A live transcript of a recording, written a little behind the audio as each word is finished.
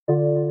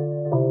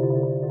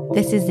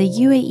This is the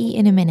UAE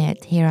in a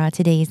minute. Here are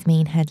today's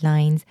main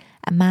headlines.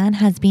 A man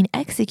has been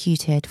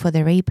executed for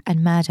the rape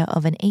and murder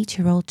of an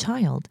 8-year-old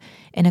child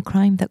in a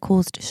crime that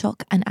caused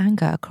shock and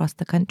anger across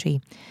the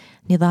country.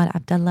 Nidal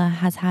Abdullah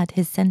has had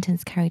his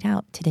sentence carried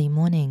out today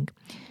morning.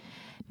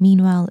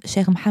 Meanwhile,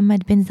 Sheikh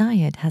Mohammed bin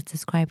Zayed has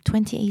described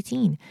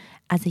 2018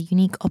 as a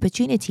unique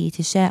opportunity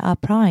to share our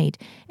pride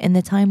in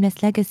the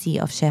timeless legacy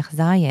of Sheikh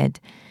Zayed.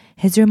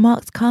 His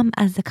remarks come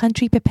as the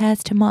country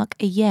prepares to mark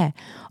a year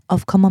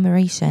of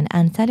commemoration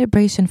and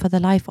celebration for the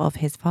life of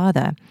his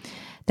father.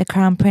 The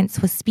Crown Prince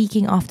was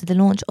speaking after the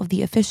launch of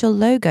the official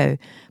logo,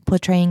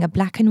 portraying a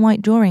black and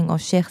white drawing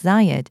of Sheikh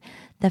Zayed,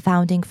 the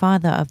founding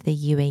father of the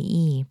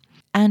UAE.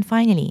 And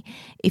finally,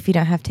 if you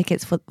don't have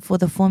tickets for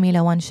the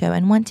Formula One show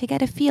and want to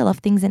get a feel of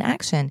things in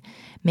action,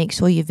 make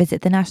sure you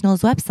visit the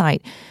National's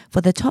website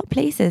for the top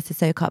places to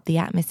soak up the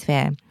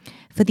atmosphere.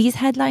 For these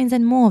headlines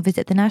and more,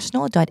 visit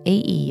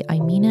thenational.ae.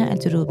 I'm Mina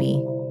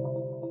Al-Durubi.